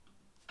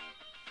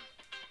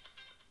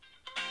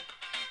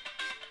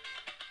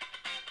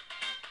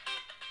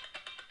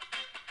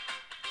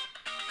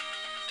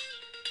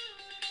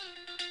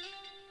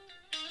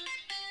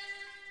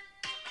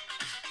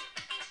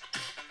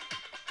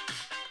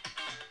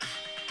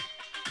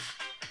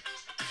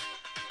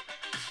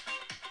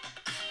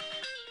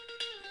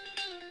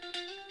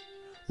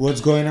What's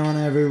going on,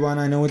 everyone?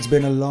 I know it's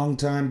been a long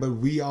time, but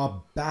we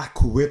are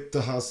back with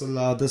the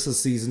hustle. This is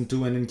season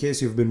 2, and in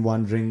case you've been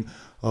wondering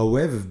where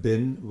we've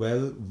been,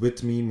 well,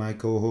 with me, my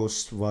co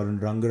host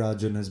Varun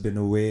Rangarajan has been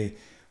away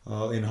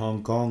in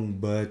Hong Kong,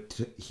 but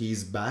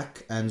he's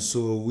back, and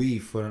so are we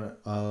for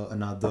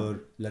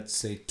another, let's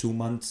say, 2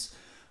 months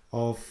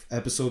of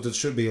episodes. It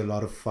should be a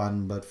lot of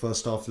fun, but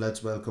first off,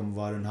 let's welcome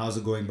Varun. How's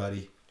it going,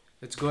 buddy?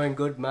 It's going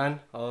good, man.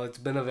 It's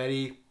been a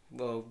very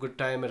good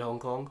time at Hong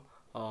Kong.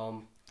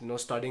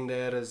 Studying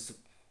there has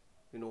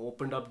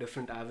opened up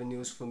different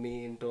avenues for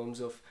me in terms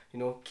of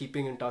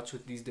keeping in touch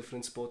with these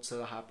different sports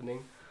that are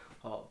happening.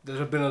 There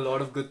have been a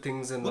lot of good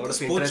things and a What's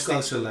lot the of sports interesting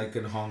culture stories. like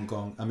in Hong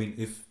Kong? I mean,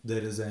 if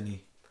there is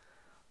any.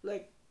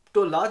 Like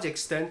to a large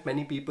extent,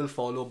 many people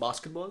follow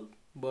basketball,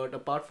 but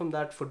apart from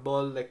that,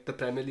 football, like the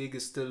Premier League,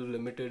 is still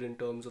limited in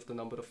terms of the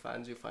number of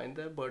fans you find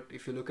there. But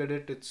if you look at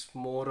it, it's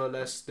more or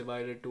less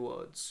divided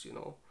towards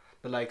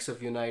the likes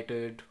of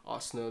United,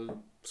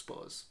 Arsenal,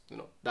 Spurs,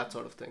 that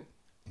sort of thing.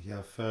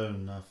 Yeah, fair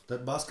enough.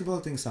 That basketball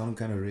thing sounded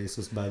kind of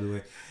racist, by the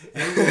way.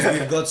 Anyways,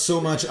 we've got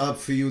so much up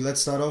for you. Let's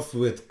start off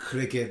with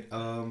cricket.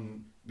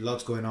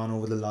 Lots going on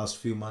over the last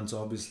few months,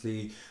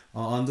 obviously.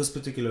 On this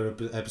particular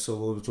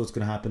episode, what's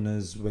going to happen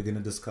is we're going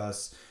to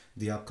discuss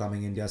the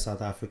upcoming India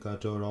South Africa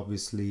tour.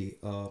 Obviously,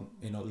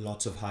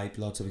 lots of hype,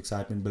 lots of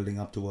excitement building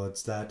up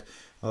towards that.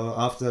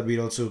 After that,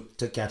 we'll also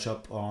to catch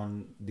up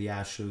on the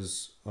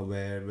Ashes,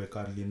 where we're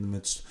currently in the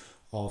midst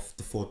of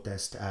the fourth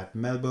test at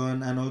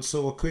Melbourne, and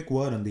also a quick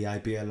word on the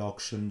IPL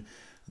auction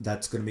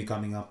that's going to be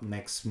coming up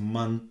next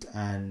month.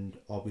 And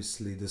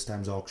obviously, this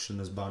time's auction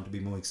is bound to be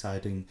more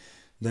exciting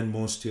than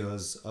most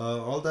years.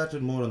 All that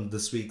and more on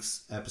this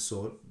week's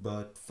episode.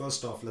 But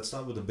first off, let's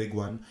start with the big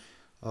one.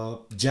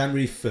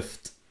 January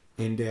 5th,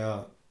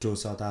 India to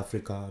South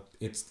Africa.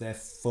 It's their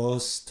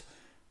first,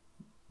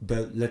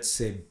 let's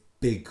say,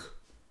 big,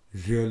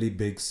 really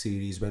big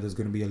series where there's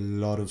going to be a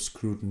lot of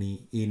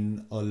scrutiny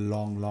in a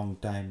long, long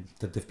time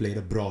that they've played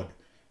abroad,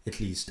 at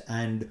least.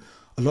 And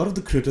a lot of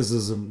the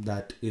criticism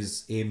that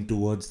is aimed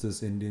towards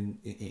this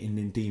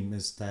Indian team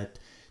is that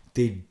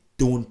they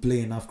don't play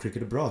enough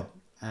cricket abroad.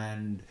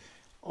 And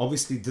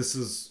obviously, this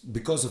is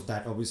because of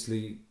that.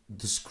 Obviously,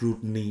 the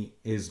scrutiny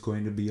is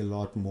going to be a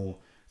lot more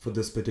for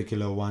this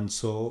particular one.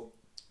 So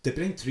they're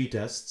playing three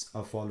tests,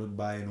 followed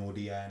by an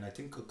ODI and I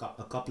think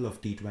a couple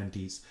of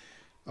T20s.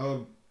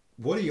 Um,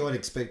 what are your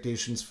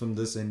expectations from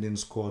this Indian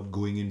squad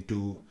going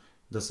into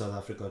the South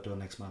Africa tour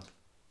next month?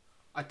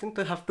 I think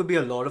there have to be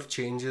a lot of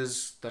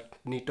changes that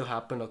need to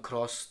happen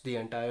across the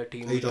entire Are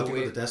team you with the talking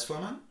about way the test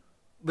format?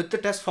 with the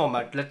test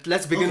format.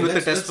 Let's begin Okay, with the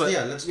let's test. let's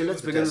yeah, let's Yeah, begin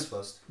let's with the begin test with,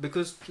 first.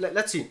 because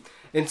let's see.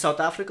 In South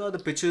Africa, the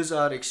pitches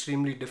are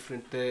extremely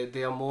different.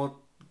 They are more,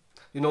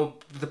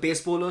 the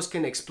pace bowlers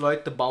can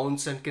exploit the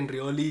bounce and can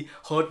really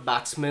hurt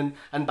batsmen,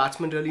 and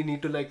batsmen really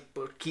need to like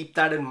keep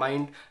that in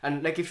mind.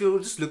 And like if you're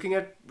just looking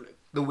at like,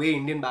 the way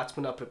Indian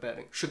batsmen are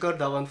preparing, Shikhar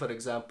Dhawan, for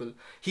example,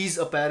 he's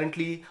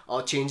apparently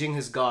changing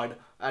his guard,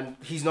 and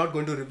he's not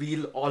going to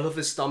reveal all of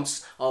his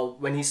stumps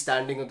when he's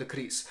standing on the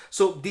crease.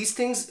 So these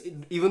things,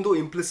 even though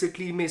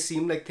implicitly may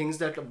seem like things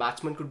that a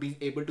batsman could be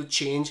able to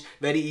change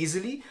very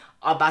easily,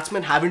 our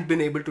batsmen haven't been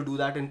able to do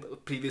that in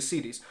previous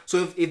series.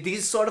 So if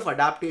these sort of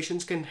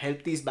adaptations can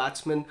help these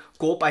batsmen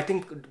cope, I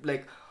think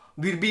like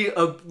we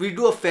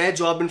do a fair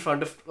job in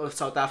front of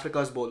South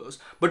Africa's bowlers.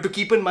 But to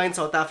keep in mind,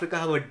 South Africa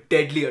have a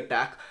deadly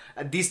attack,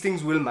 and these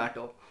things will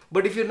matter.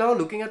 But if you're now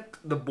looking at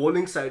the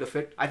bowling side of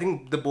it, I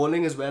think the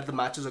bowling is where the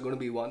matches are going to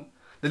be won.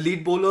 The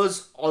lead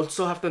bowlers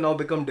also have to now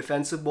become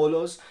defensive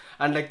bowlers,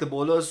 and like the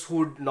bowlers who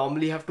would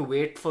normally have to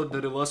wait for the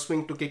reverse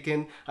swing to kick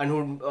in and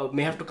who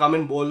may have to come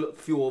and bowl a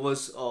few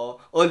overs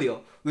earlier,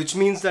 which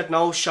means that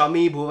now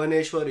Shami,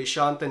 Bhuvaneshwar,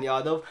 Ishant, and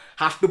Yadav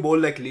have to bowl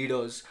like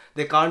leaders.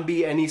 There can't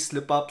be any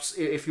slip ups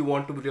if you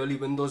want to really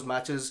win those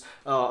matches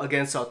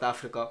against South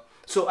Africa.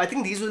 So I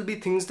think these will be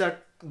things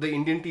that the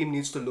Indian team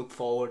needs to look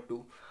forward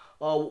to.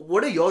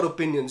 What are your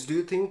opinions? Do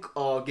you think,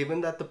 given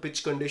that the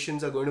pitch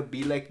conditions are going to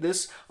be like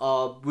this,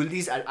 will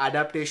these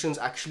adaptations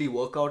actually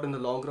work out in the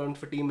long run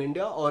for Team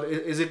India, or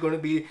is it going to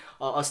be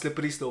a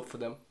slippery slope for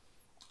them?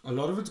 A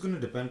lot of it's going to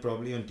depend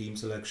probably on team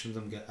selections.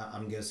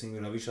 I'm guessing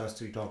Ravi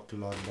Shastri talked a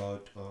lot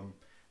about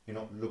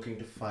looking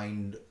to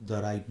find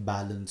the right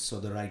balance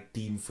or the right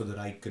team for the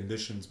right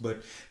conditions.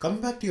 But coming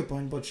back to your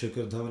point about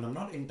Shikhar Dhawan, I'm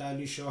not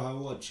entirely sure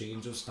how a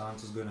change of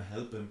stance is going to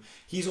help him.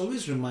 He's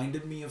always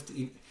reminded me of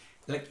the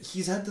like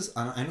he's had this.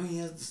 I know he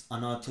has this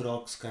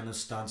unorthodox kind of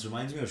stance.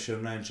 Reminds me of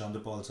Shivnai and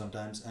Chandapal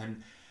sometimes.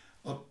 And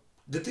uh,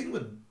 the thing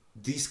with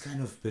these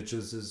kind of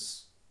pitches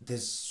is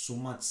there's so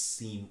much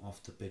seam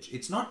off the pitch.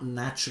 It's not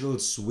natural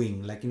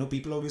swing. Like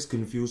people always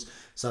confuse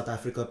South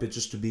Africa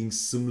pitches to being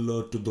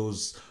similar to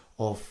those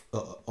of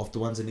the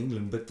ones in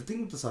England. But the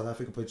thing with the South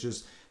Africa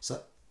pitches, so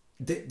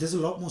there's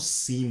a lot more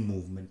seam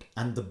movement,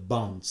 and the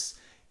bounce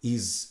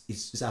is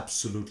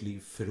absolutely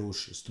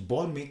ferocious. The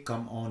ball may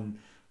come on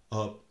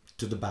uh,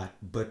 to the bat,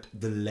 but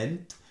the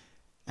length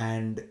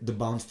and the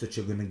bounce that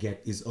you're going to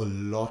get is a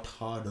lot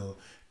harder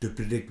to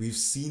predict. We've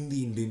seen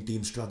the Indian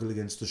team struggle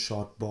against the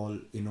short ball,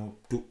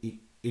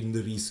 in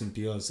the recent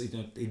years.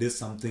 It is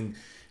something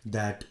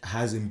that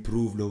has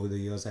improved over the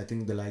years. I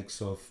think the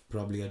likes of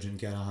probably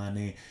Ajinkya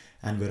Rahane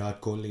and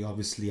Virat Kohli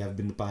obviously have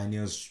been the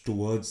pioneers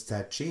towards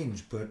that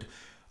change. But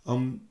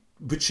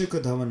with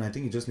Shikhar Dhawan, I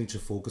think he just needs to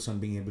focus on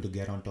being able to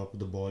get on top of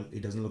the ball. He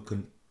doesn't look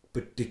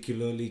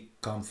particularly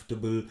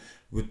comfortable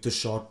with the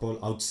short ball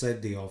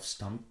outside the off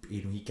stump.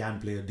 He can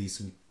play a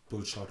decent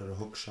pull shot or a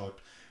hook shot,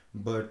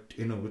 but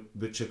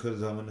with Shikhar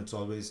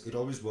Dhawan, it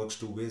always works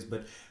two ways.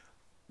 But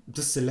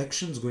the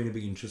selection is going to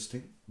be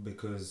interesting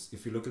because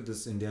if you look at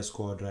this India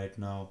squad right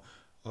now,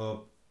 uh,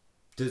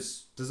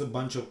 there's a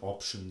bunch of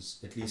options,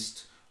 at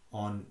least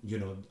on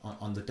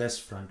on the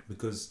test front,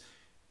 because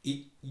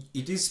it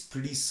it is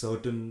pretty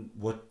certain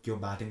what your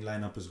batting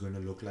lineup is going to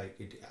look like.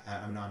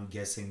 I'm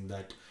guessing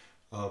that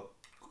uh,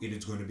 it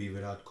is going to be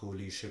Virat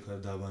Kohli,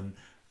 Shikhar Dhawan.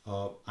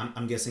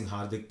 I'm guessing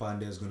Hardik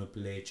Pandya is going to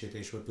play,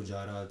 Cheteshwar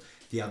Pujara.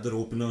 The other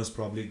opener is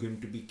probably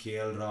going to be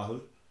KL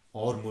Rahul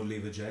or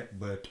Murli Vijay,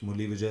 but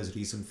Murli Vijay's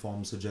recent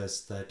form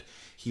suggests that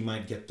he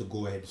might get the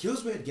go ahead.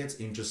 Here's where it gets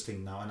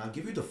interesting now, and I'll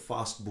give you the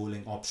fast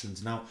bowling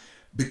options. Now,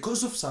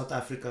 because of South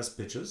Africa's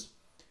pitches,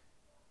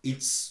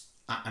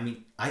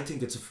 I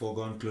think it's a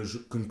foregone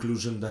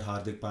conclusion that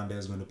Hardik Pandya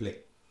is going to play.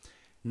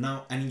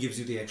 Now, and he gives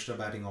you the extra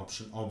batting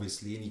option,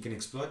 obviously, and he can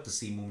exploit the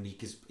seam movement, he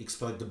can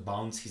exploit the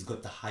bounce, he's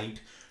got the height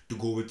to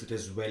go with it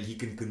as well. He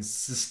can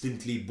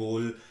consistently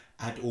bowl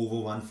at over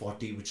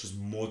 140, which is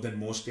more than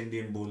most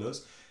Indian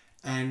bowlers.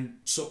 And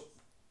so,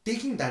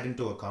 taking that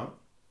into account,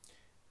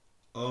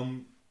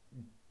 um,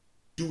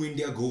 do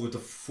India go with a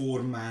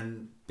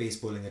four-man pace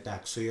bowling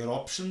attack? So your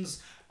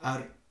options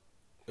are,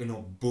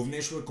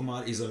 Bhuvneshwar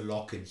Kumar is a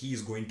lock-in. He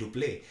is going to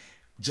play.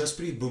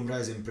 Jasprit Bumrah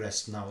is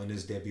impressed now in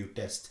his debut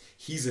test.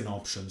 He's an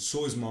option.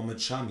 So is Mohammad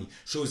Shami.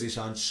 So is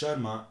Ishant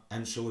Sharma.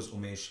 And so is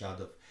Umesh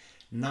Yadav.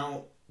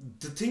 Now,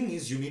 the thing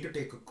is, you need to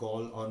take a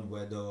call on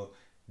whether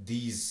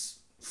these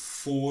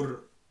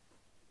four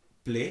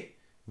play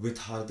with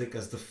Hardik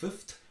as the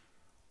fifth,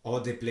 or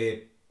they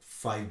play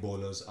five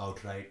bowlers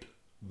outright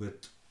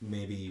with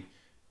maybe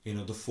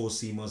the four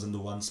seamers and the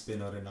one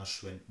spinner in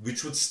Ashwin,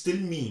 which would still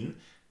mean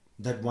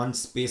that one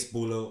space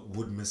bowler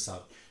would miss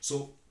out.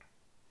 So,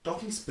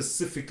 talking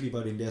specifically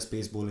about India's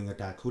pace bowling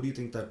attack, who do you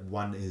think that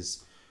one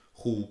is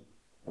who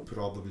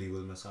probably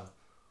will miss out?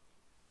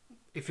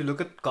 If you look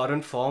at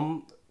current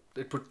form,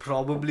 it would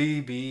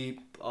probably be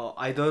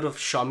either of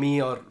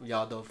Shami or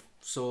Yadav.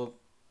 So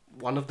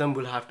one of them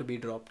will have to be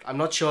dropped. I'm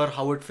not sure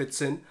how it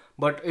fits in,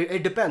 but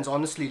it depends,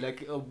 honestly.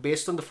 Like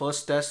based on the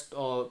first test,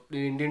 the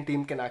Indian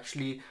team can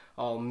actually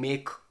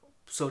make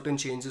certain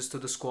changes to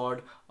the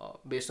squad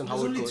based on There's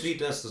how it only goes. three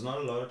tests. There's not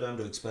a lot of time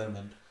to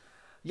experiment.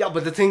 Yeah,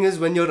 but the thing is,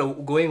 when you're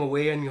going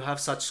away and you have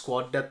such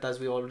squad depth as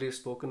we already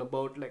spoken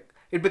about, like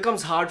it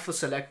becomes hard for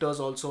selectors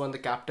also and the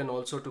captain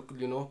also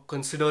to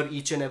consider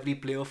each and every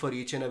player for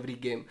each and every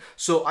game.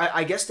 So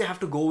I guess they have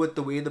to go with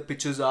the way the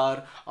pitches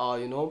are.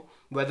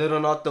 Whether or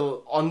not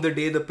the on the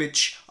day the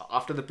pitch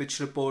after the pitch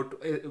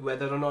report,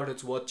 whether or not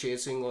it's worth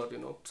chasing or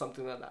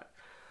something like that.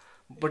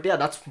 But yeah,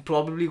 that's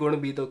probably going to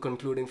be the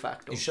concluding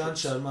factor. Ishant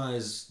Sharma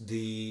is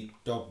the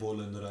top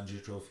bowler in the Ranji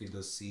Trophy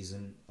this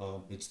season.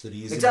 It's the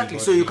reason Exactly. he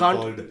got So you can't.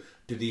 recalled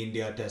to the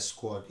India Test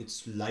squad.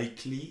 It's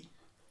likely,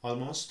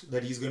 almost,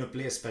 that he's going to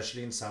play,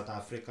 especially in South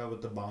Africa,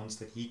 with the bounce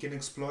that he can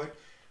exploit.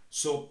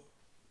 So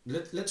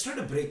let's try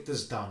to break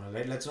this down,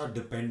 alright? Let's not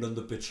depend on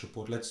the pitch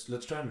report. Let's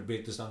try and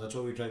break this down. That's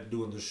what we try to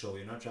do on the show.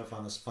 Try to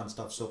find this fun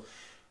stuff. So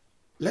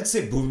let's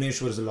say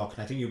Bhuvneshwar is a lock,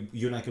 and I think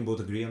you and I can both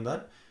agree on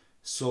that.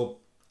 So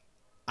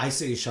I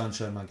say Ishant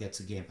Sharma gets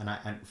a game,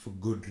 and for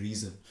good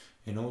reason.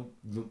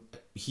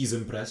 He's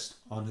impressed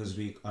on his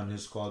week, on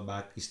his call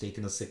back. He's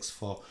taken a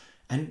 6-4,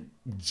 and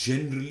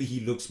generally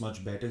he looks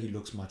much better. He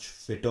looks much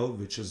fitter,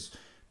 which has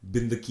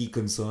been the key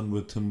concern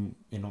with him,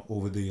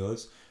 over the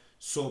years.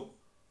 So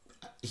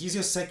he's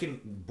your second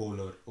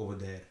bowler over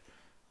there.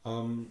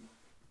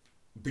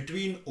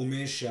 Between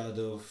Umesh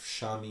Yadav,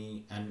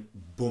 Shami, and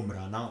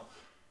Bumrah. Now,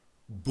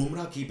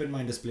 Bumrah, keep in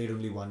mind, has played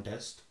only one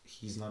test.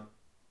 He's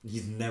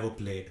never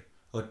played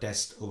a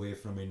test away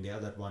from India.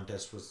 That one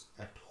test was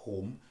at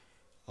home.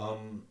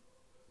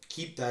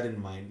 Keep that in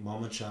mind.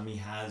 Mohammad Shami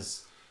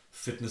has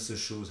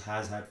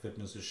had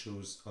fitness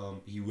issues.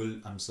 He will,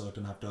 I'm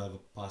certain, have to have a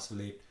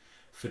pass-late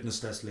fitness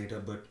test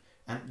later.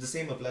 And the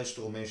same applies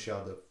to Umesh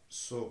Yadav.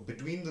 So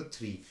between the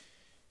three,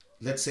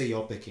 let's say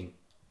you're picking,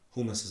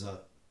 who misses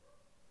out?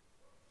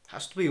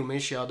 Has to be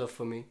Umesh Yadav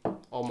for me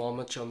or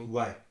Mohammad Shami.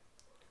 Why?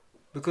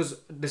 Because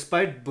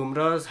despite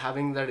Bumrah's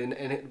having that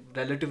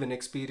relative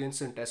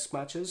inexperience in test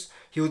matches,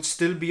 he would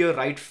still be a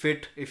right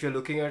fit if you're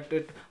looking at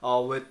it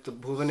with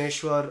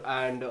Bhuvaneshwar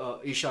and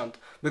Ishant.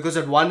 Because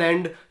at one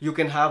end, you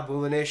can have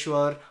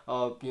Bhuvaneshwar,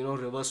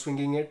 reverse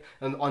swinging it,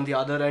 and on the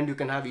other end, you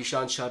can have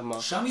Ishant Sharma.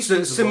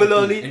 Shami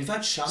similarly, in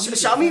fact,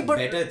 Shami is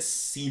better at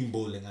seam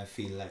bowling, I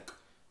feel like.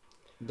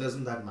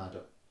 Doesn't that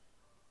matter?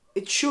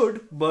 It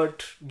should,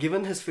 but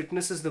given his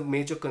fitness is the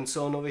major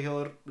concern over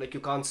here, like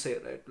you can't say,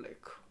 right?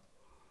 Like,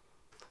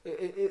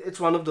 it's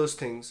one of those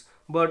things.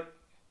 But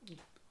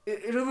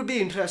it would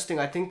be interesting.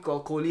 I think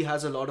Kohli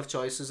has a lot of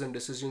choices and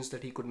decisions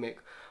that he could make.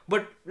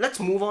 But let's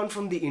move on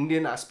from the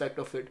Indian aspect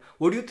of it.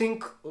 What do you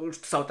think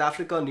South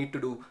Africa need to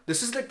do?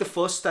 This is like the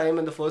first time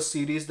in the first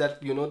series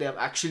that they have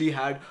actually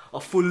had a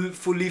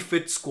fully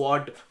fit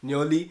squad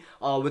nearly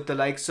with the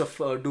likes of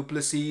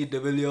Duplessis, De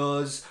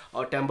Villiers,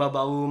 Temba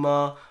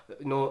Bavuma,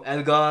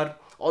 Elgar.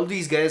 All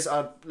these guys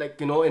are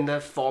like in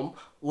their form.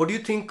 What do you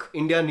think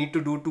India need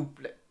to do to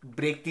like,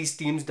 break these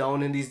teams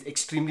down in these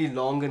extremely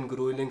long and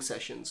grueling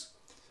sessions?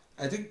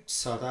 I think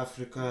South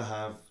Africa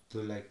have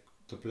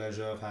the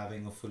pleasure of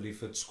having a fully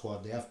fit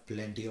squad. They have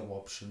plenty of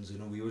options.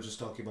 We were just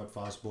talking about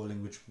fast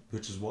bowling,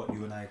 which is what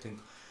you and I think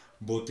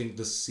both think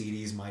this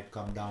series might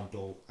come down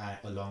to,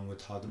 along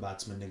with how the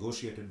batsmen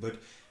negotiated. But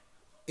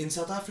in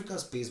South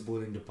Africa's pace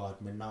bowling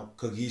department now,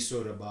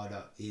 Kagiso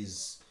Rabada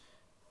is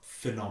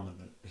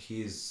phenomenal.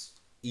 He's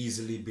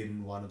easily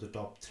been one of the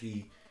top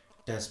three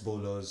test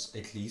bowlers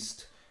at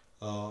least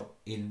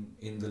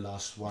in the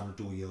last 1 or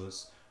 2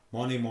 years.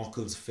 Morne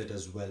Morkel's fit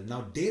as well.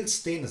 Now Dale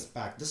Steyn is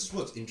back. This is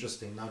what's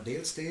interesting. Now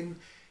Dale Steyn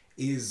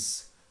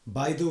is,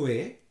 by the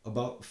way,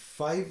 about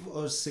 5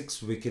 or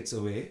 6 wickets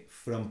away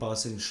from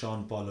passing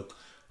Sean Pollock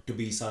to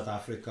be South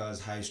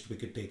Africa's highest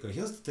wicket taker.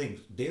 Here's the thing: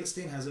 Dale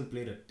Steyn hasn't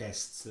played a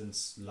test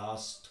since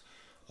last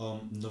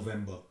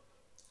November,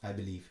 I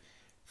believe.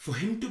 For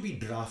him to be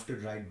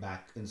drafted right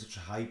back in such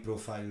a high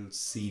profile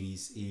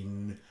series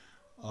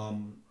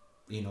um,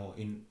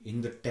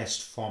 in the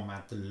test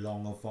format, the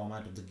longer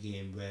format of the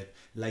game, where,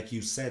 like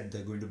you said,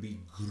 they're going to be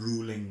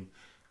grueling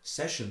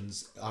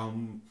sessions.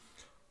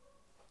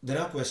 There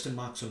are question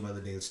marks on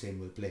whether Dale Steyn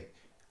will play.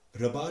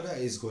 Rabada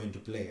is going to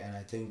play, and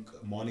I think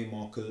Morne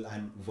Morkel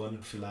and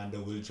Vernon Philander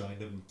will join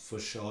him for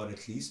sure,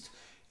 at least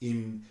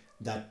in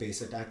that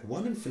pace attack.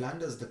 Vernon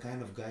Philander is the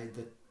kind of guy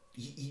that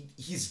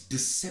he's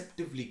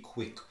deceptively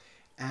quick,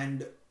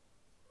 and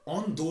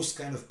on those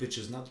kind of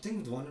pitches. Now, the thing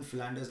with Vernon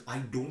Philander is I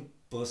don't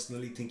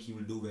personally think he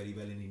will do very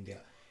well in India.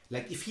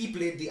 Like, if he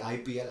played the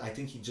IPL, I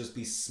think he'd just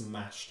be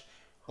smashed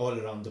all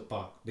around the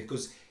park,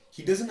 because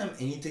he doesn't have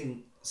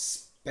anything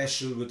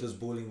special with his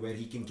bowling where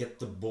he can get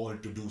the ball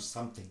to do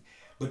something.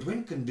 But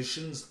when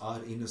conditions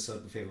are in a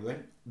certain favor,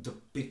 when the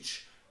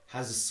pitch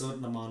has a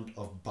certain amount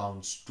of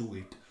bounce to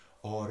it,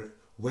 or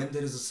when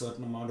there is a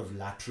certain amount of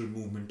lateral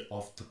movement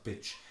off the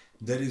pitch,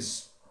 there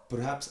is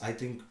perhaps, I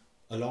think,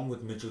 along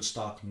with Mitchell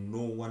Stark,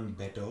 no one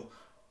better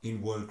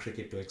in world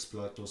cricket to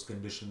exploit those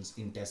conditions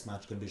in test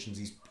match conditions.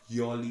 He's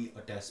purely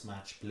a test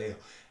match player,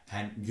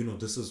 and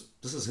this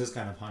is his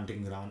kind of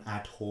hunting ground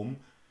at home.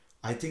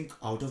 I think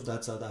out of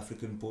that South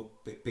African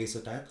pace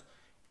attack,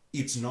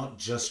 it's not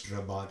just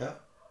Rabada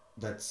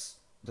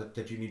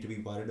that you need to be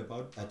worried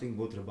about. I think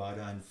both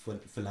Rabada and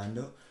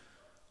Philander.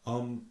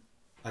 Um,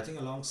 I think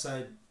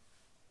alongside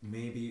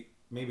maybe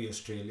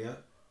Australia,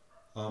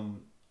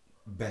 um,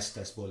 best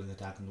test bowling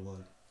attack in the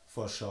world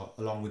for sure.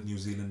 Along with New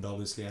Zealand,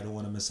 obviously, I don't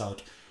want to miss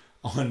out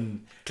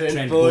on Trent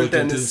Trent Bolt Bolt,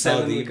 and Tim his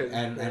seven Southee, wicket.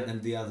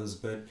 and the others.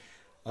 But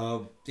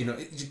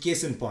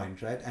case in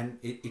point, right? And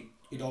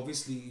it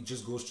obviously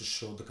just goes to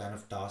show the kind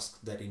of task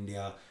that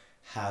India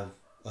have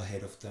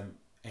ahead of them.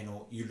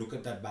 You look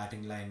at that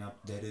batting lineup.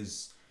 There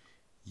is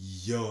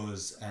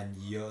years and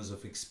years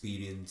of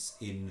experience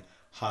in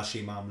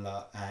Hashim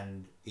Amla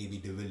and AB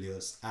de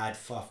Villiers. Add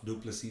Faf du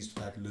Plessis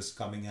to that list,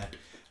 coming at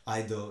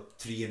either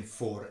 3 and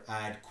 4.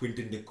 Add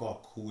Quinton de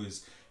Kock, who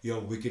is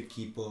your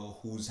wicketkeeper,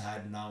 who's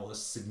had now a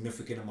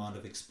significant amount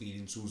of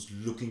experience, who's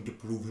looking to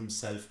prove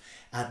himself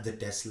at the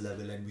test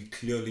level, and we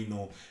clearly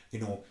know,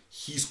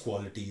 his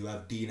quality. You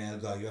have Dean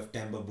Elgar, you have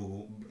Temba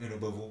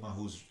Bavuma,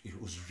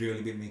 who's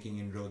really been making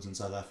inroads in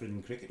South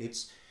African cricket.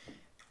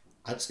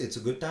 I'd say it's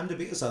a good time to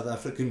be a South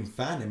African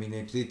fan. I mean,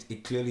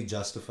 it clearly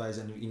justifies,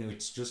 and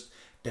it's just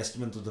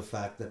testament to the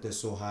fact that they're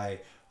so high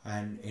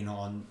and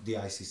on the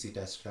ICC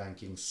Test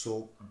rankings.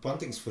 So one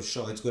thing's for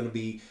sure, it's going to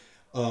be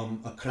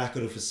a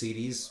cracker of a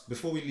series.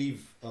 Before we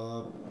leave,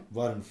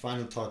 Varun,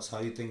 final thoughts. How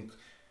do you think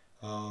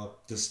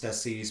this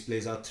Test series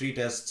plays out? 3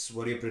 tests.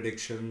 What are your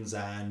predictions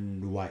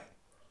and why?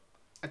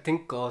 I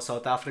think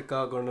South Africa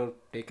are going to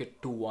take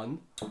it 2-1.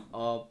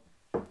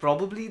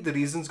 Probably the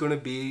reason's going to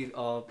be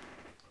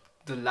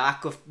the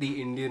lack of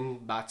the Indian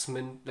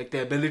batsmen, like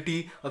the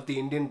ability of the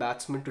Indian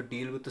batsmen to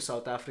deal with the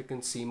South African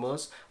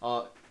seamers,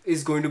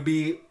 is going to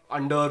be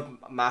under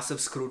massive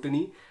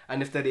scrutiny.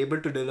 And if they're able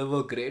to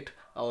deliver, great.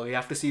 We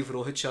have to see if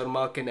Rohit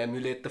Sharma can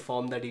emulate the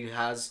form that he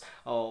has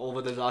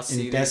over the last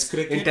series. In Test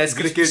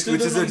cricket,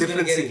 which is a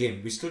different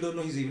game. We still don't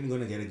know he's even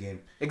going to get a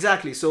game.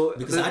 Exactly. So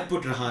because I'd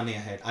put Rahane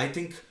ahead. I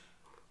think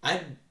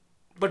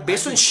But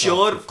based on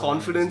sheer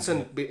confidence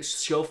and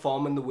sheer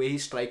form and the way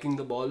he's striking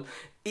the ball,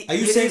 are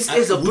you saying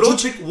his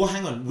approach?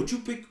 Hang on. Would you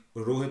pick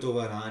Rohit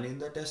over Rahane in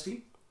that Test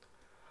team?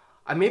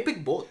 I may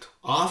pick both.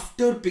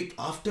 After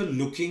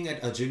looking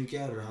at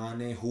Ajinkya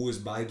Rahane, who is,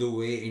 by the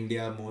way,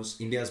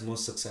 India's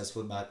most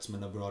successful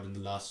batsman abroad in the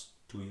last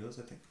 2 years,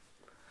 I think.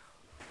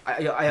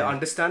 I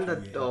understand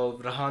that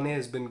Rahane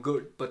has been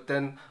good, but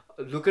then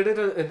look at it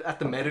at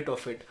the merit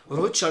of it.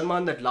 Rohit Sharma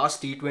in that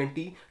last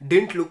T20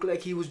 didn't look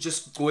like he was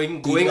just going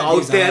out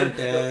T20s there. aren't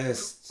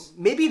tests.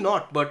 Maybe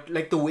not, but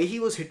like the way he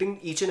was hitting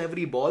each and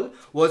every ball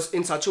was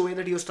in such a way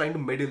that he was trying to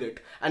middle it,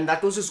 and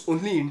that was his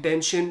only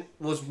intention,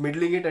 was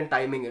middling it and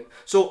timing it.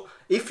 So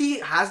if he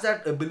has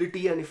that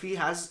ability, and if he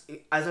has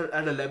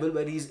at a level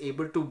where he's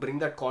able to bring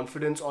that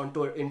confidence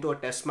into a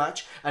test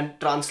match and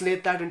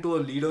translate that into a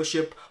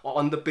leadership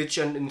on the pitch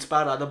and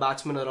inspire other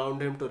batsmen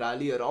around him to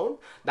rally around,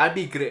 that'd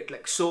be great.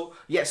 Like, so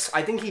yes,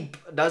 I think he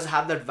does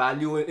have that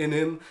value in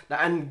him,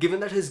 and given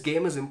that his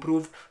game has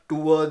improved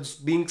towards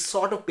being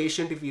sort of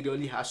patient if he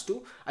really has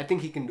to, I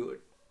think he can do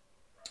it.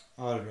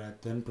 All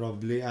right, then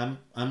probably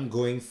I'm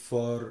going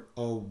for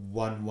a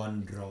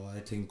 1-1 draw. I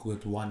think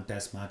with one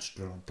test match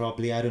draw.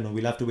 Probably, I don't know.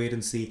 We'll have to wait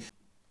and see.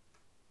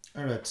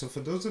 All right. So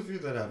for those of you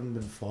that haven't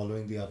been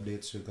following the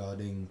updates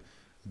regarding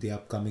the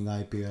upcoming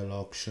IPL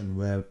auction,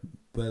 where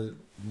well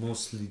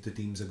mostly the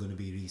teams are going to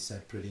be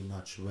reset pretty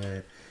much,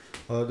 where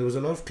there was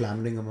a lot of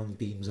clamoring among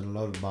teams and a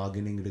lot of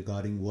bargaining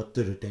regarding what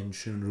the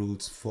retention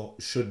rules for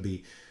should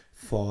be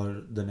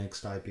for the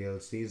next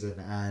IPL season,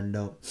 and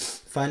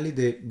finally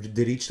they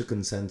reached a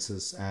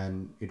consensus,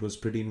 and it was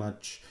pretty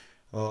much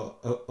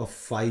a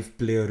 5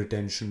 player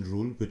retention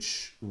rule,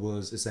 which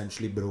was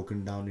essentially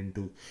broken down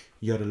into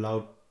you're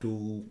allowed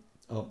to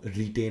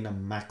retain a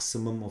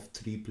maximum of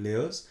 3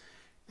 players,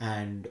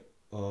 and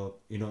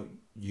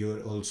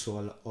you're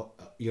also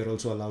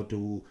allowed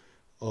to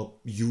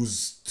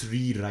use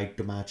 3 right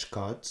to match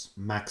cards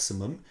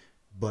maximum,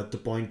 but the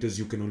point is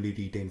you can only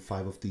retain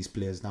 5 of these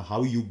players. Now,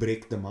 how you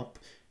break them up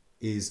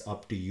is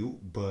up to you,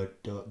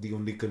 but the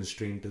only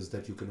constraint is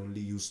that you can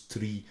only use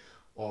 3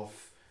 of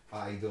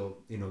either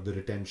the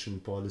retention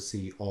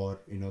policy or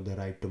the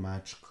right to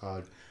match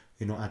card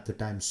at the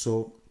time.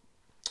 So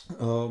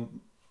um,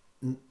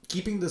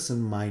 keeping this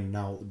in mind,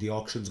 now the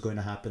auction's going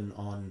to happen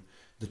on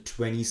the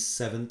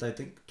 27th, I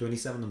think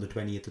 27th on the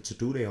 20th. It's a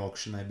 2-day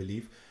auction, I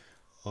believe,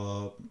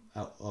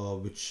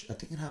 which I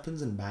think it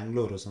happens in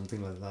Bangalore or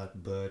something like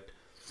that. But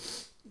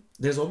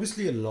there's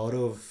obviously a lot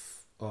of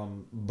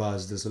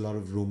buzz. There's a lot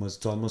of rumors.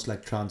 It's almost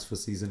like transfer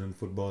season in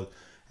football,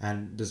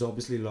 and there's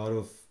obviously a lot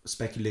of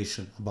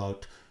speculation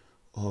about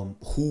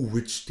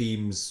which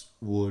teams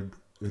would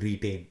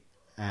retain.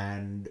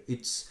 And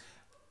it's,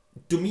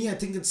 to me, I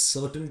think in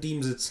certain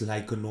teams it's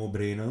like a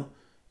no-brainer.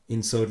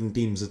 In certain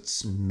teams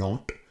it's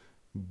not.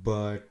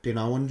 But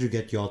I wanted to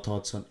get your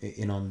thoughts on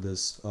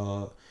this.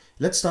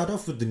 Let's start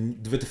off with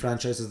the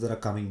franchises that are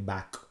coming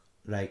back,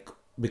 like,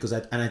 because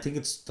I think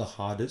it's the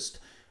hardest.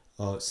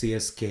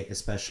 CSK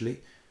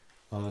especially.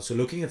 So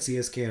looking at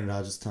CSK and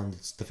Rajasthan,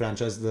 it's the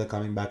franchises that are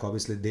coming back.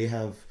 Obviously, they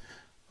have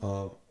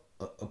uh,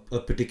 a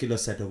particular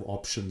set of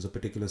options, a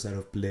particular set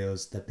of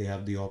players that they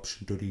have the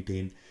option to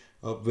retain.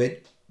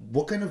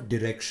 What kind of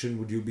direction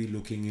would you be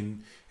looking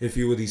in if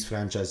you were these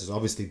franchises?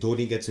 Obviously,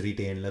 Dhoni gets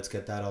retained. Let's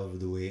get that out of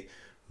the way.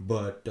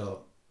 But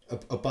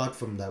apart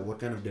from that, what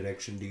kind of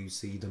direction do you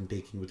see them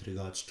taking with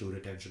regards to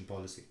retention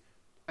policy?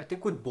 I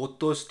think with both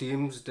those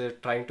teams, they're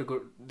trying to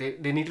go.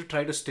 They need to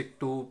try to stick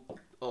to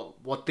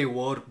what they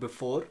were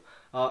before.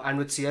 And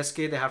with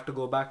CSK, they have to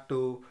go back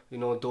to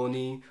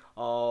Dhoni,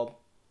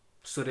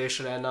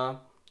 Suresh Raina,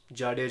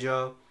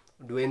 Jadeja,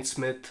 Dwayne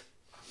Smith,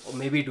 or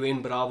maybe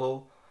Dwayne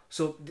Bravo.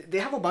 So they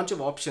have a bunch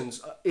of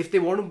options. If they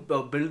want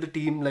to build the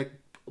team like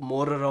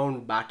more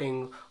around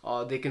batting,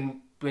 they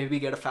can maybe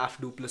get a Faf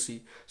Duplessis.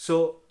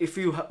 So if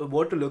you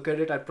were to look at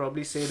it, I'd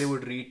probably say they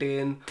would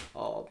retain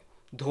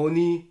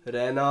Dhoni,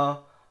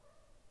 Raina,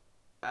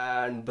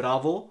 and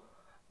Bravo,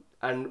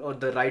 and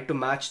the right to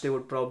match they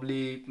would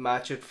probably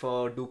match it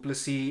for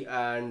Duplessis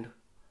and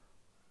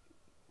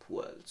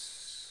who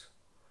else?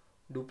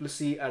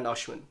 Duplessis and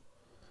Ashwin.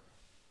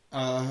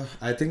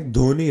 I think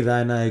Dhoni,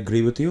 Raina, I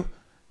agree with you.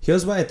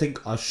 Here's why I think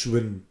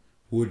Ashwin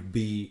would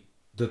be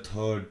the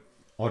third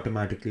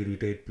automatically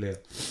retained player.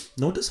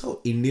 Notice how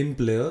Indian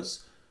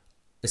players,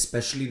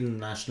 especially the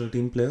national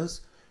team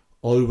players,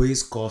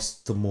 always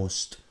cost the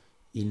most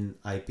in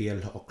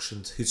IPL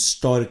auctions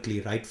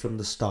historically, right from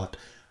the start.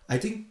 I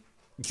think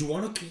you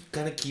want to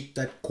kind of keep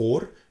that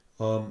core.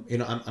 I'm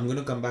going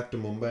to come back to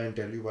Mumbai and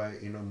tell you why.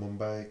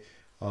 Mumbai,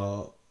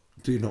 uh,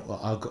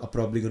 are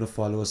probably going to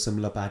follow a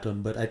similar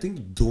pattern. But I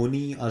think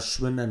Dhoni,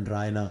 Ashwin, and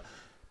Raina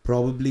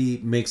probably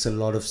makes a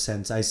lot of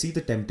sense. I see the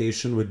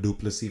temptation with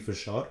Duplessis for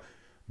sure,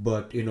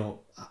 but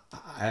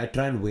I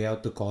try and weigh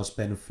out the cost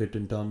benefit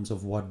in terms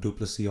of what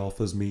Duplessis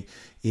offers me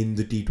in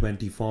the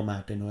T20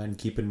 format, and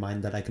keep in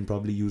mind that I can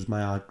probably use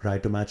my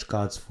right to match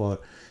cards for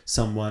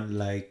someone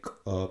like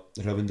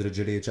Ravindra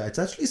Jadeja. It's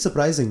actually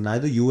surprising.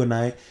 Neither you and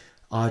I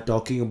are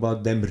talking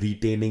about them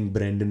retaining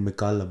Brendan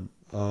McCullum.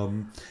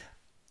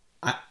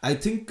 I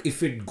think if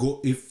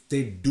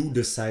they do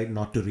decide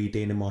not to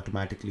retain him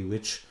automatically,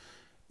 which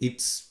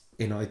it's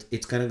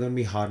kind of going to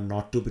be hard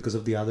not to because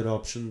of the other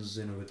options,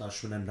 with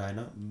Ashwin and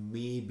Raina,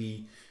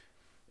 maybe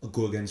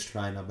go against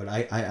Raina, but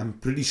I am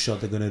pretty sure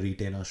they're going to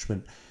retain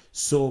Ashwin.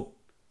 So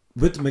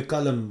with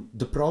McCullum,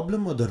 the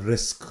problem or the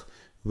risk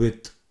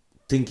with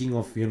thinking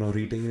of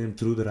retaining him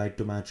through the right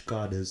to match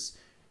card is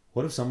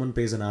What if someone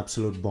pays an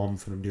absolute bomb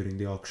for him during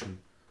the auction?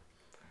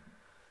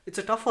 It's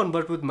a tough one,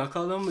 but with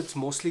McCallum, it's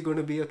mostly going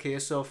to be a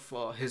case of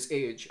his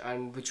age,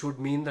 and which would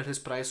mean that his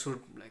price would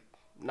like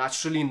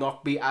naturally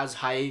not be as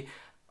high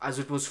as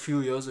it was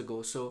few years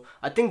ago. So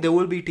I think there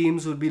will be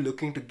teams who will be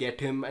looking to get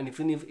him, and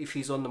even if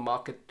he's on the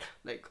market,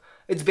 like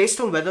it's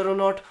based on whether or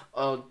not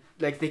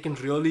like they can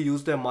really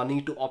use their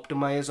money to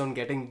optimize on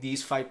getting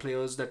these five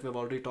players that we've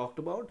already talked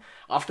about.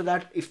 After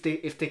that, if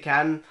they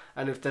can,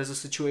 and if there's a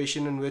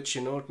situation in which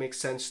it makes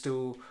sense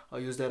to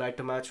use their right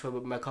to match for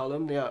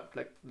McCollum, yeah,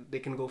 like they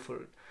can go for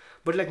it.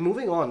 But like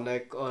moving on,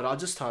 like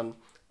Rajasthan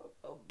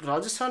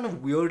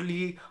have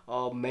weirdly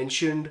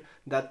mentioned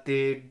that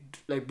they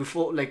like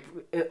before like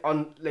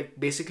on like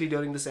basically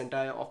during this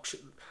entire auction,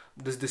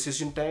 this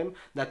decision time,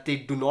 that they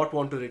do not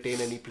want to retain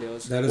any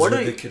players. That is What are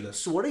ridiculous.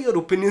 so what are your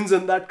opinions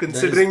on that? That is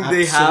Considering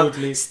they have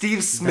absolutely. Steve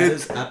That Smith,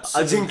 is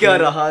absolutely.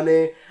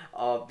 Ajinkya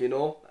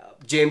Rahane,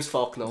 James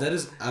Faulkner. That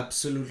is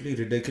absolutely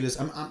ridiculous.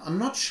 I'm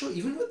not sure,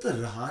 even with the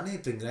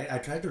Rahane thing, right? I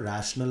tried to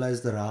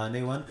rationalize the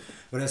Rahane one,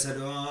 but I said,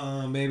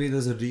 oh, maybe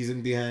there's a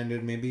reason behind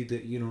it. Maybe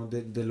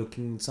they're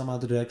looking in some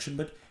other direction.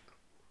 But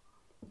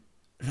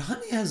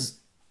Rahane has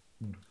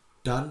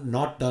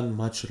not done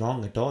much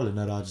wrong at all in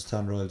a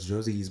Rajasthan Royals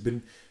jersey. He's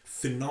been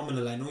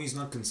phenomenal. I know he's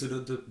not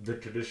considered the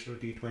traditional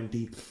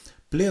T20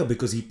 player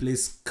because he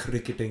plays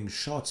cricketing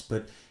shots,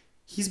 but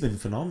he's been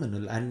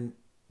phenomenal. And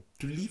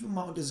to leave him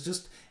out is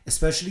just,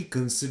 especially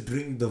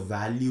considering the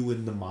value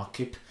in the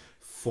market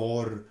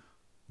for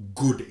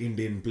good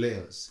Indian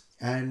players.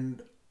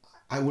 And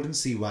I wouldn't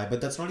see why,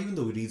 but that's not even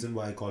the reason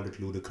why I called it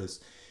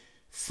ludicrous.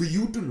 For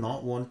you to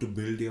not want to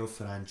build your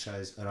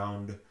franchise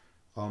around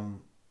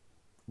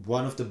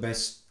one of the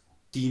best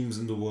teams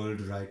in the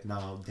world right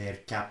now, their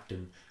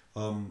captain,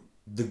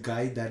 the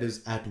guy that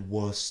is at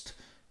worst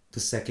the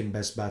second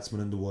best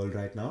batsman in the world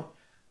right now,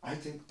 I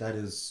think that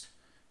is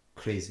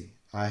crazy.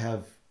 I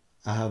have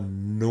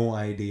no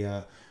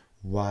idea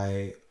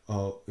why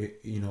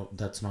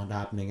that's not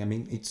happening. I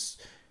mean,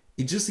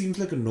 it just seems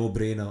like a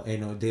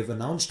no-brainer. They've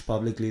announced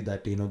publicly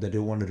that they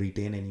don't want to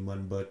retain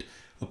anyone, but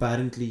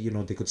apparently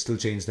they could still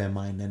change their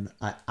mind. And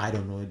I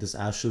don't know, this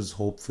Ashes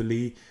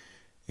hopefully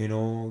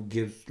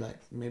gives like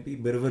maybe a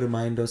bit of a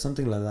reminder,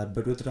 something like that.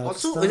 But with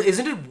Also, Rajasthan,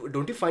 isn't it?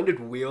 Don't you find it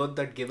weird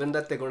that given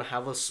that they're going to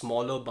have a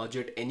smaller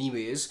budget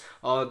anyways,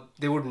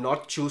 they would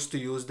not choose to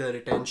use their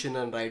retention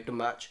and right to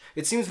match?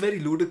 It seems very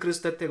ludicrous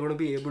that they're going to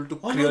be able to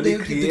oh no, clearly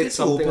they create get to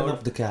something open out.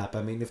 up the cap.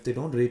 I mean, if they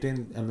don't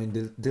retain, I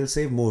mean, they'll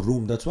save more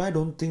room. That's why I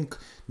don't think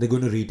they're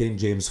going to retain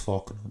James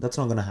Faulkner. That's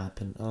not going to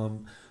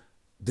happen.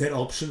 Their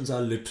options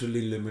are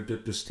literally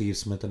limited to Steve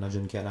Smith and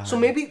Ajinkya Rahane. So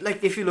maybe,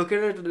 like, if you look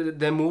at it,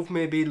 their move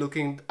may be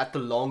looking at the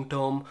long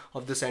term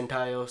of this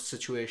entire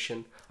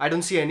situation. I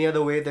don't see any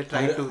other way they're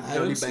trying to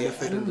really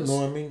benefit in this.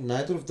 No, I mean,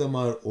 neither of them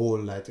are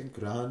old. I think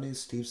Rahane,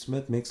 Steve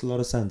Smith makes a lot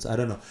of sense. I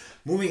don't know.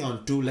 Moving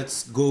on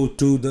let's go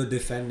to the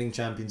defending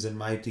champions in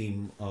my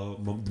team, the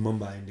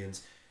Mumbai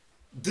Indians.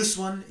 This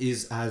one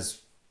is as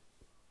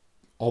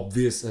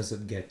obvious as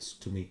it gets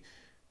to me.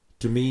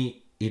 To me,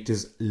 it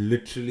is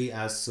literally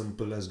as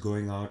simple as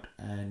going out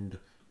and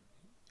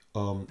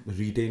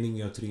retaining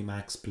your three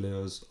max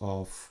players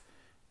of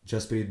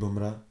Jasprit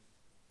Bumrah,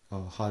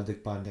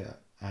 Hardik Pandya,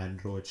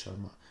 and Rohit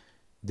Sharma.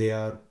 They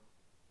are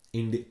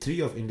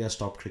three of India's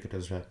top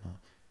cricketers right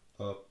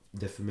now.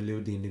 They're familiar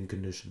with the Indian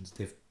conditions.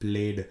 They've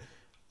played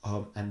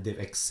and they've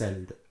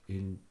excelled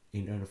in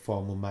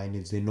for Mumbai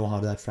Indians. They know how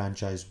that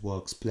franchise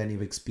works. Plenty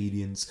of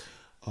experience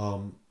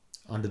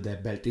under their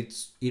belt.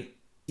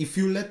 If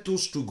you let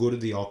those two go to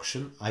the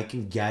auction, I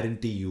can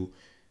guarantee you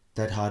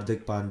that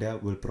Hardik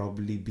Pandya will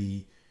probably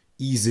be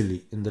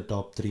easily in the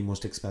top three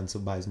most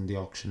expensive buys in the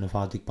auction if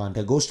Hardik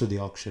Pandya goes to the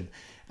auction.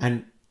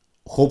 And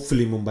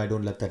hopefully Mumbai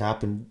don't let that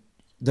happen.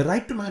 The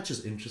right to match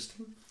is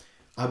interesting.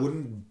 I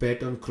wouldn't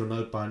bet on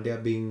Krunal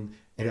Pandya being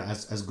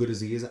as good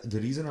as he is. The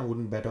reason I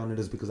wouldn't bet on it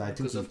is because I think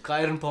Because of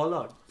Kyron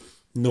Pollard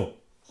no.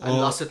 and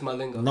Lasith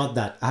Malinga. Not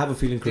that. I have a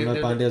feeling Krunal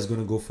Pandya is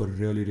going to go for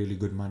really, really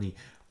good money.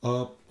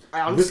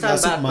 I understand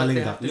with that, but they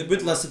Malinga, have to-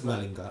 with Lasith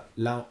Malinga,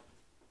 now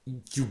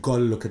you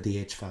gotta look at the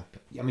age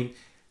factor. I mean,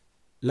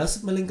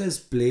 Lasith Malinga has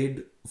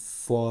played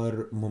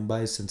for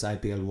Mumbai since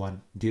IPL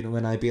 1. Do you know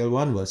when IPL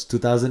 1 was?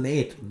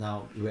 2008.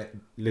 Now,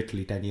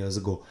 literally 10 years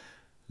ago.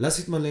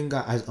 Lasith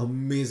Malinga, as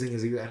amazing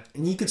as he is,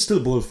 and he could still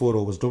bowl 4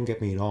 overs, don't get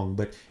me wrong,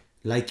 but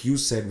like you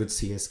said with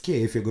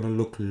CSK, if you're going to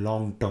look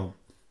long term,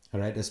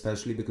 alright,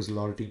 especially because a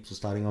lot of teams are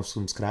starting off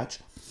from scratch,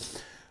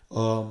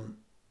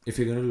 if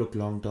you're going to look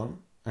long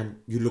term, and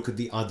you look at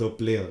the other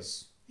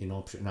players in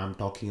option, I'm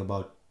talking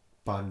about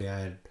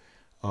Pandya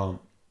and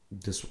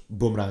this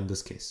Bumrah in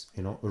this case,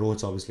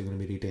 Rohit's obviously going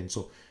to be retained.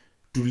 So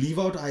to leave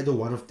out either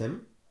one of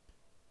them,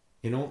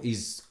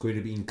 is going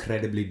to be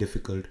incredibly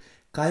difficult.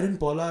 Kyron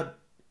Pollard,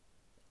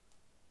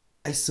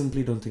 I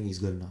simply don't think he's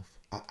good enough.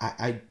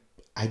 I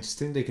just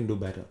think they can do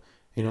better.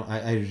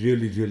 I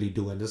really, really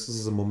do. And this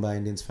is a Mumbai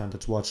Indians fan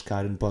that's watched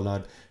Kyron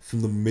Pollard from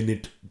the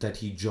minute that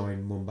he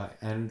joined Mumbai.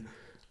 And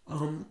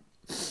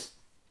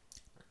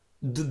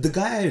the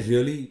guy I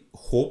really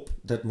hope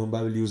that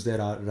Mumbai will use their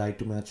right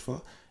to match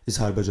for is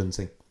Harbhajan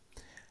Singh.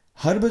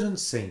 Harbhajan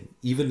Singh,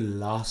 even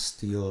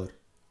last year,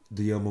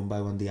 the year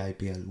Mumbai won the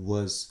IPL,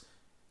 was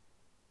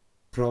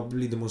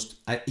probably the most.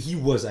 I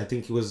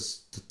think he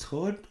was the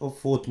third or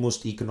fourth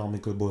most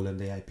economical bowler in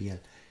the IPL.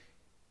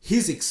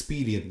 His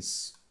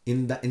experience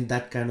in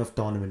that kind of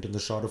tournament, in the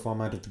shorter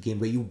format of the game,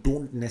 where you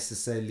don't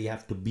necessarily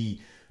have to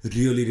be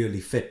really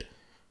fit,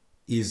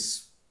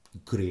 is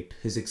great.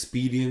 His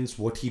experience,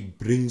 what he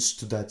brings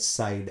to that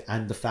side,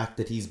 and the fact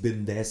that he's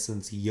been there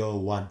since year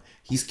one.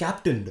 He's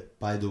captained,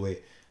 by the way,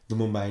 the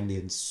Mumbai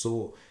Indians.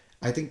 So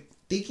I think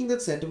taking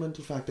that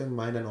sentimental factor in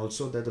mind, and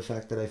also that the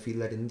fact that I feel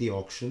that in the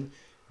auction,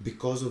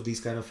 because of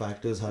these kind of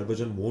factors,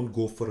 Harbhajan won't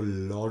go for a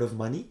lot of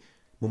money.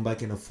 Mumbai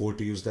can afford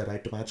to use their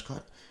right to match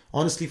card.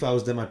 Honestly, if I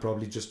was them, I'd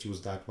probably just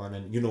use that one.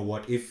 And you know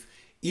what? If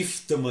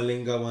the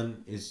Malinga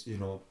one is,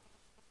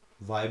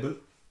 viable,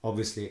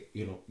 obviously,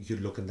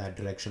 you'd look in that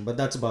direction. But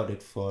that's about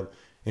it for,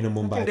 Mumbai. I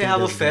think they think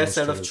have a there's fair no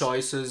set of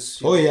choice.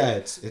 choices. Oh yeah,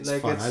 it's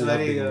like fun. it's I love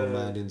very, being a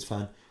Mumbai Indians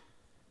fan.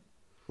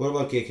 What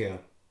about KKR?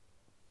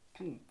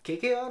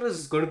 KKR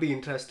is going to be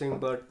interesting,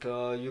 but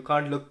you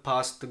can't look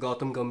past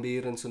Gautam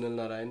Gambhir and Sunil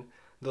Narayan.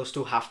 Those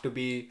two have to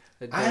be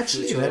at I the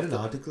actually future read of an the...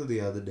 article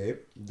the other day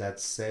that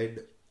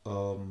said,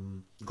 I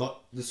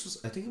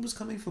think it was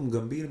coming from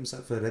Gambhir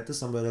himself. I read this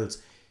somewhere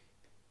else.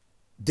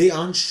 They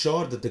aren't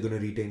sure that they're going to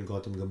retain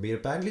Gautam Gambhir.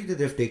 Apparently,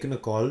 they've taken a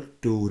call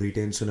to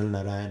retain Sunil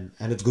Narayan,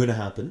 and it's going to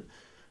happen.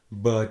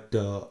 But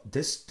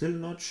they're still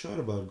not sure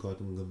about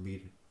Gautam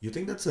Gambhir. You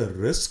think that's a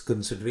risk,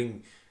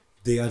 considering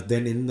they are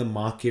then in the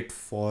market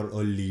for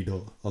a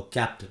leader, a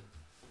captain?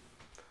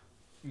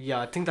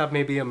 Yeah, I think that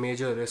may be a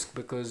major risk,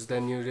 because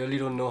then you really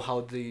don't know how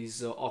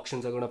these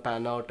auctions are going to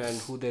pan out and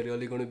who they're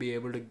really going to be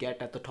able to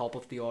get at the top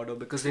of the order,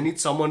 because they need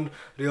someone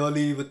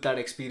really with that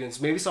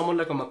experience. Maybe someone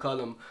like a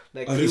McCullum.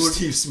 Like Or he if would...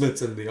 Steve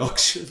Smith's in the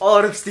auction.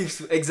 Or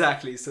if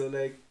exactly. So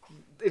like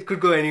it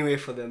could go anyway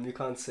for them. You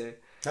can't say.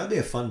 That'd be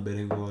a fun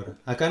bidding war.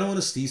 I kind of want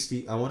to see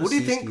Steve. I want to What do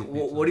you see think? Steve.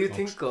 What do you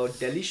think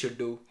Delhi should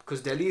do? Because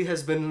Delhi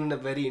has been a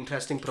very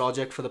interesting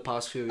project for the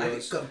past few I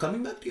years. think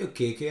coming back to your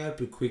KKR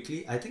too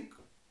quickly, I think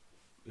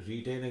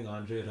retaining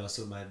Andre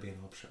Russell might be an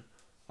option.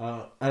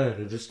 I don't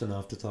know, just an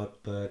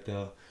afterthought, but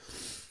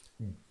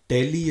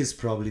Delhi is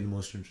probably the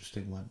most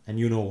interesting one, and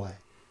you know why,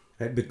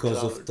 right?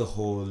 Because of Dravid. the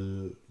whole,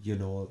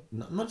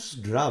 not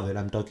just Dravid.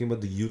 I'm talking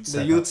about the youth The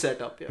setup. youth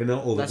setup, yeah.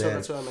 Over That's there.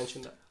 that's why I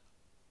mentioned that.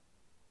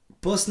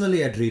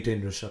 Personally, I'd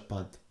retain Rishabh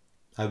Pant.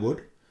 I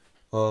would.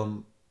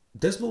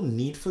 There's no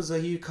need for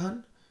Zahir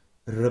Khan.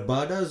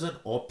 Rabada is an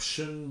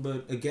option,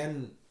 but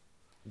again,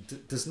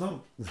 there's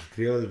no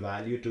real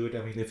value to it.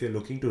 I mean, if you're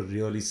looking to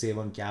really save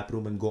on cap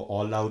room and go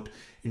all out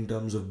in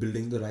terms of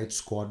building the right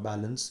squad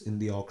balance in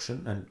the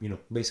auction and,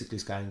 basically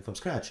scaling from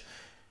scratch,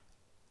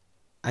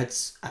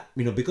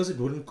 because it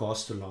wouldn't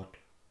cost a lot,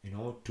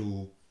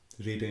 to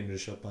retain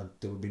Rishabh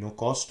Pant. There would be no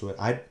cost to it.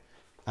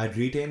 I'd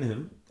retain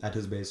him at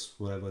his base,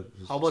 whatever.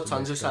 How about his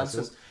Sanju base price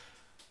Samson?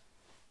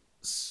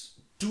 is.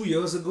 2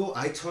 years ago,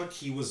 I thought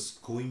he was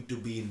going to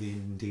be in the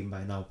Indian team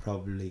by now,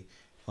 probably.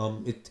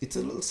 It's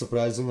a little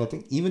surprising. I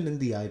think even in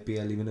the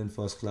IPL, even in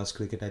first class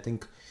cricket, I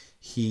think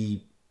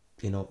he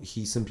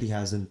simply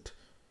hasn't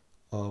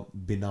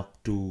been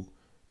up to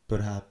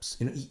perhaps,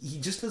 he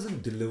just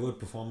doesn't deliver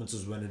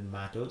performances when it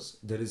matters.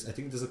 I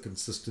think there's a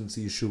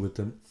consistency issue with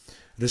him.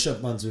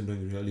 Rishabh Pant's been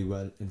doing really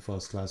well in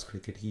first class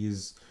cricket. He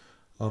is,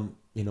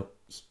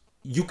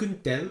 you can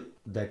tell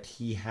that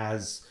he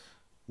has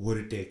what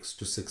it takes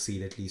to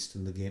succeed, at least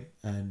in the game,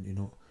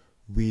 and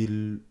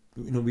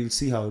we'll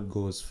see how it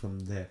goes from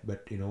there.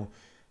 But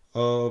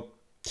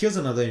here's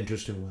another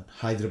interesting one.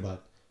 Hyderabad.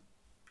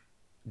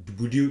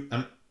 Would you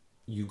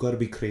got to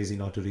be crazy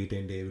not to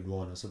retain David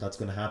Warner, so that's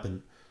going to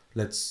happen.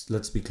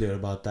 Let's be clear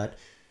about that.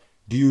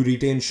 Do you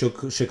retain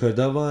Shikhar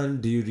Dhawan?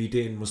 Do you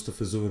retain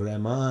Mustafizur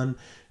Rahman?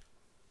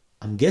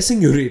 I'm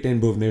guessing you retain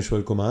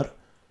Bhuvneshwar Kumar.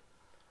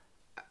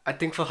 I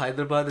think for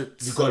Hyderabad,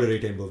 it's... You got to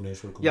retain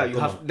Bhuvneshwar Kumar. Yeah, you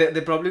have.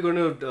 They're probably going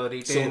to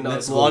retain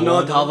let's go Warner,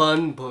 Warner,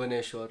 Dhawan,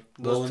 Bhuvaneshwar.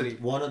 Those three.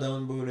 Warner,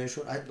 Dhawan,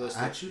 Bhuvneshwar. Those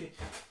three. Actually...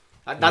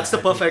 That's the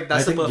perfect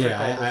combo.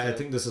 I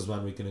think this is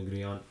one we can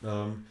agree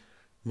on.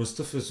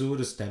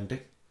 Mustafizur is tempting.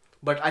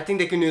 But I think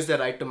they can use their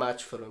right to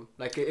match for him.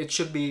 Like it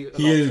should be.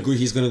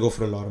 He's going to go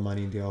for a lot of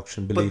money in the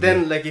auction. Believe but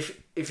then, me. like if you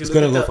He's look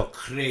going at to the, go for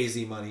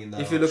crazy money in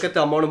that. if you look at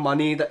the amount of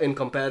money that in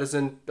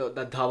comparison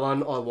that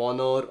Dhawan or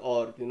Warner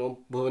or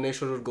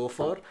Bhuvaneshwar would go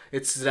for,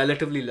 it's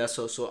relatively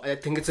lesser. So I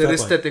think it's a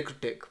risk that they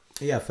could take.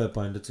 Yeah, fair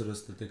point. It's a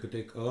risk that they could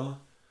take. We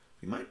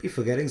might be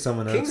forgetting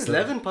someone else. Kings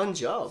 11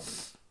 Punjab.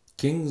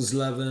 Kings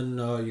 11.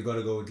 You got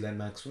to go with Glenn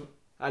Maxwell.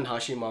 And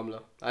Hashim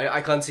Amla. I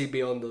can't see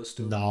beyond those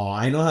two. No,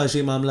 I know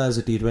Hashim Amla has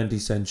a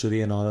T20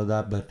 century and all of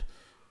that, but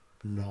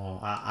no,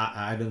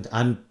 I don't.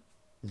 I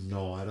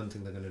don't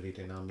think they're going to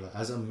retain Amla.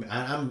 As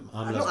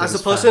a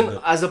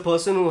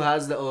person who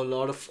has a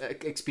lot of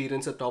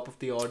experience at top of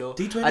the order.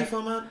 T20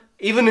 format.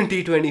 Even in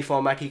T20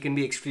 format, he can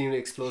be extremely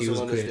explosive. He was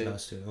on his great day.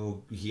 last year.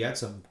 Oh, he had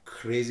some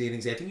crazy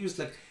innings. I think he was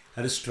had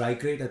a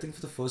strike rate. I think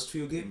for the first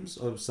few games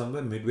or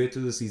somewhere midway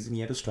through the season,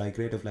 he had a strike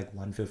rate of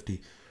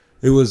 150.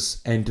 It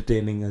was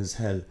entertaining as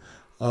hell.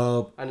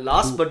 And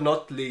last but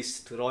not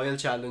least, Royal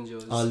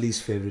Challengers. Our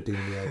least favorite team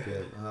in the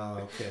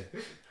IPL. Okay.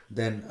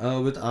 Then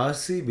with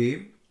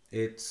RCB,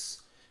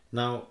 it's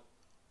now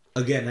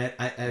again.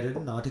 I read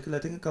an article I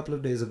think a couple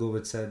of days ago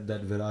which said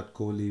that Virat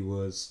Kohli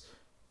was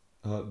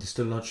they're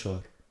still not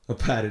sure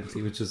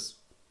apparently, which is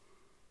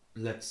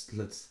let's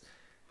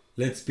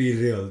be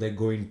real. They're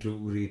going to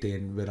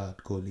retain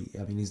Virat Kohli.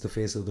 I mean, he's the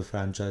face of the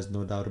franchise,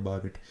 no doubt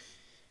about it.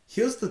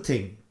 Here's the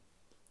thing.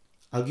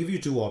 I'll give you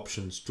two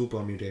options, two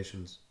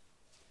permutations.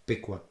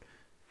 Pick one.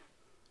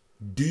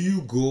 Do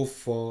you go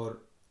for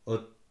a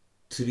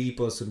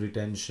 3%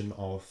 retention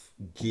of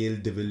Gale,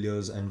 De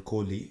Villiers and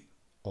Kohli,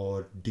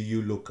 or do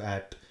you look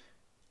at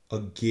a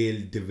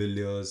Kohli, De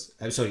Villiers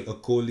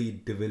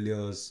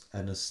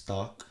and a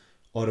Stark,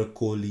 or a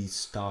Kohli,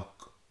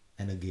 Stark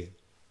and a Gale?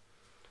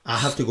 I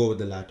have to go with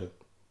the latter.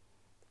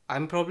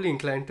 I'm probably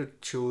inclined to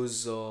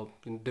choose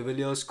De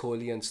Villiers,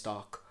 Kohli, and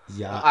Stark.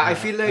 Yeah, I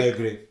feel like I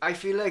agree. I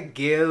feel like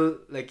Gale,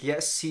 like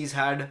yes, he's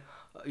had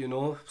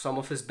some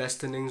of his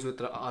best innings with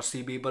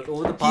RCB, but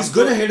over the past He's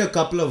gonna hit a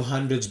couple of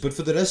hundreds, but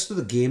for the rest of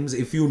the games,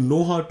 if you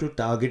know how to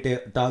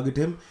target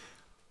him,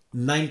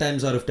 9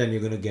 times out of 10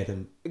 you're gonna get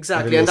him.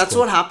 Exactly, and that's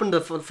what happened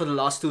for the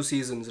last 2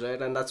 seasons,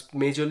 right? And that's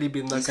majorly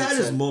been the He's had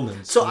his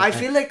moments. So I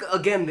feel like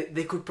again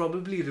they could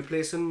probably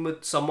replace him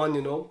with someone,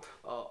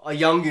 a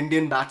young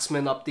Indian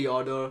batsman up the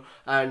order,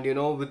 and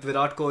with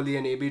Virat Kohli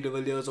and AB de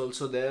Villiers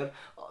also there,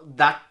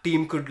 that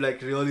team could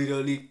like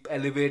really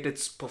elevate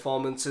its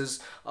performances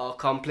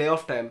come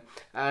playoff time,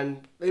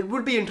 and it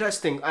would be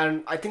interesting.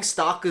 And I think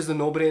Stark is the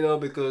no-brainer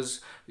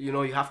because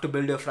you have to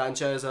build your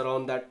franchise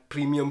around that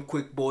premium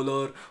quick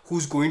bowler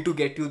who's going to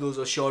get you those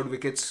assured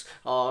wickets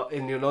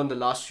in the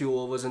last few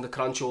overs, in the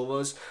crunch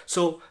overs.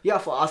 So yeah,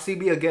 for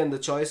RCB again the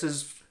choice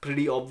is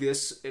pretty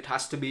obvious. It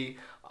has to be.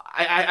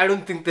 I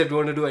don't think they're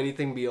going to do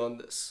anything beyond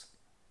this.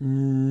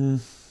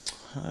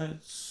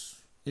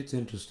 It's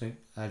interesting.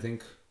 I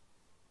think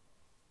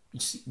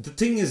the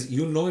thing is,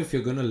 if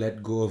you're gonna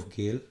let go of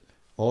Gale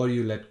or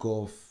you let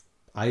go of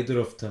either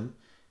of them,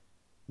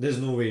 there's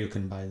no way you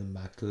can buy them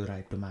back to the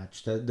right to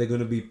match. They're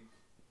gonna be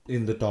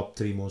in the top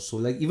 3 most. So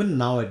like even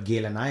now at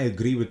Gale, and I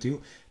agree with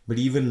you, but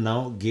even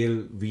now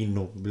Gale we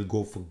know will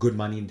go for good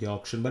money in the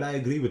auction. But I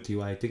agree with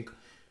you. I think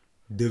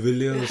De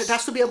Villiers, it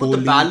has to be about the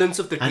Kohli, balance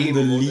of the team and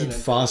the more lead than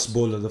fast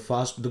bowler.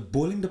 The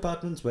bowling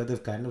department's where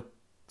they've kind of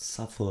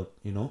suffered,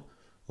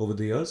 over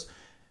the years.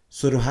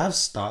 So to have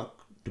Stark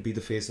to be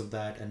the face of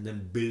that and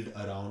then build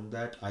around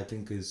that, I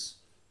think is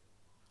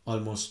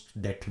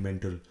almost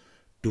detrimental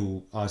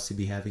to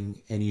RCB having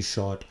any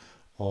shot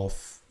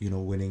of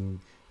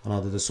winning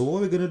another. So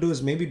what we're gonna do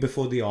is maybe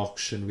before the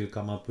auction we'll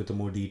come up with a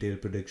more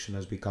detailed prediction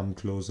as we come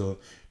closer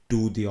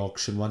to the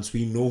auction. Once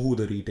we know who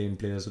the retained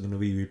players are gonna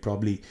be, we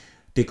probably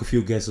take a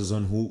few guesses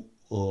on who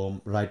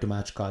right to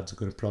match cards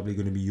are probably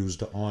going to be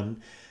used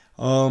on.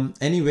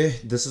 Anyway,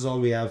 this is all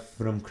we have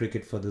from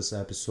cricket for this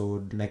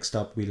episode. Next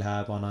up, we'll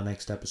have on our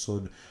next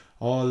episode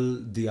all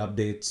the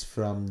updates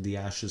from the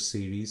Ashes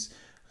series.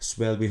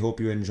 Well, we hope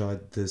you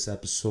enjoyed this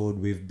episode.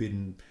 We've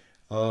been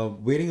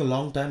waiting a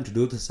long time to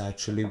do this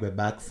actually. We're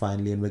back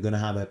finally, and we're going to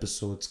have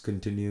episodes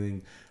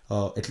continuing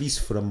at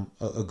least from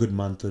a good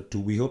month or two.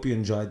 We hope you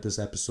enjoyed this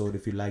episode.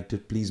 If you liked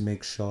it, please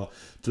make sure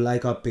to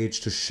like our page,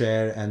 to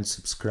share and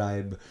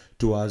subscribe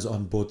to us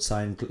on both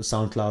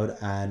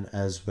SoundCloud and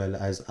as well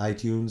as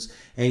iTunes.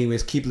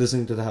 Anyways, keep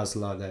listening to The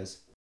Hustler, guys.